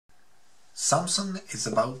Samsung is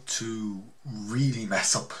about to really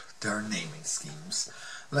mess up their naming schemes.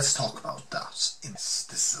 Let's talk about that. This is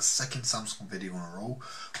the second Samsung video in a row,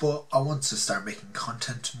 but I want to start making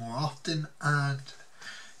content more often and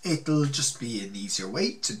it'll just be an easier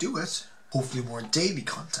way to do it. Hopefully more daily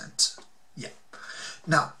content. Yeah.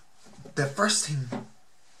 Now, the first thing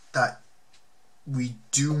that we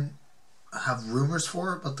do have rumours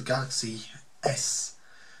for about the Galaxy S20,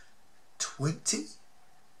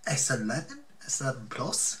 S11, S11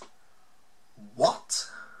 Plus. What?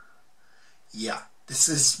 Yeah, this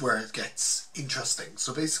is where it gets interesting.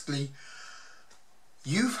 So basically,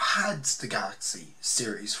 you've had the Galaxy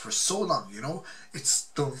series for so long, you know, it's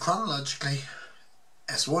done chronologically.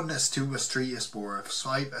 S1, S2, S3, S4,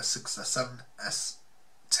 S5, S6, S7,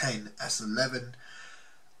 S10, S11,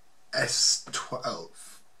 S12,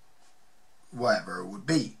 whatever it would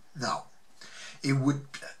be. Now, it would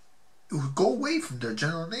go away from their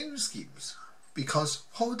general naming schemes, because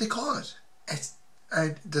what would they call it?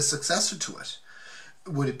 The successor to it,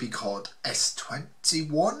 would it be called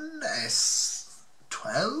S21,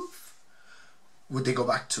 S12? Would they go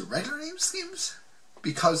back to regular name schemes?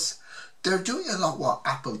 Because they're doing a lot what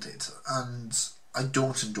Apple did, and I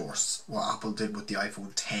don't endorse what Apple did with the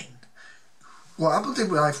iPhone 10. What Apple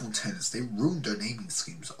did with iPhone 10 is they ruined their naming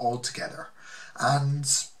schemes altogether, and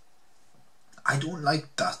I don't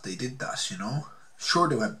like that they did that, you know. Sure,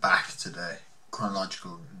 they went back to the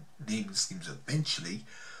chronological naming schemes eventually,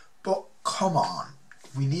 but come on,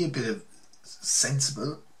 we need a bit of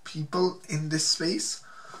sensible people in this space,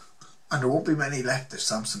 and there won't be many left if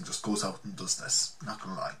Samsung just goes out and does this, not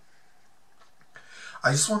gonna lie.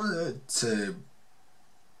 I just wanted to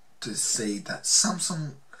say that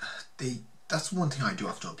Samsung, that's one thing I do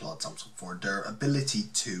have to applaud Samsung for, their ability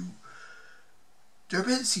to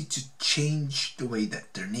change the way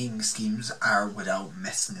that their naming schemes are without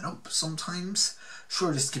messing it up sometimes.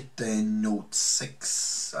 Sure, they skipped the Note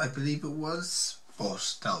 6, I believe it was,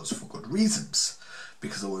 but that was for good reasons,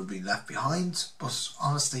 because it would have been left behind. But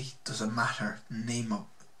honestly, doesn't matter. Name up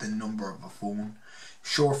the number of a phone.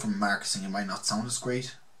 Sure, from marketing it might not sound as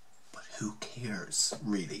great, but who cares,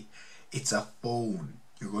 really? It's a phone.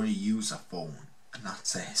 You're going to use a phone, and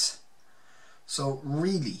that's it. So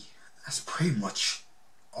really, that's pretty much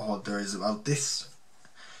all there is about this.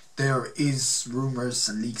 There is rumours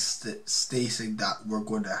and leaks stating that we're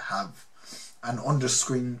going to have an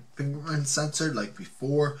under-screen fingerprint sensor like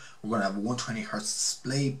before. We're going to have a 120Hz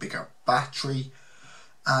display, bigger battery,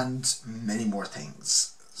 and many more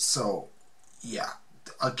things. So yeah,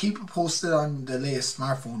 I'll keep you posted on the latest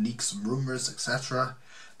smartphone leaks and rumours, etc.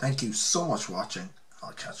 Thank you so much for watching.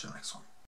 I'll catch you next one.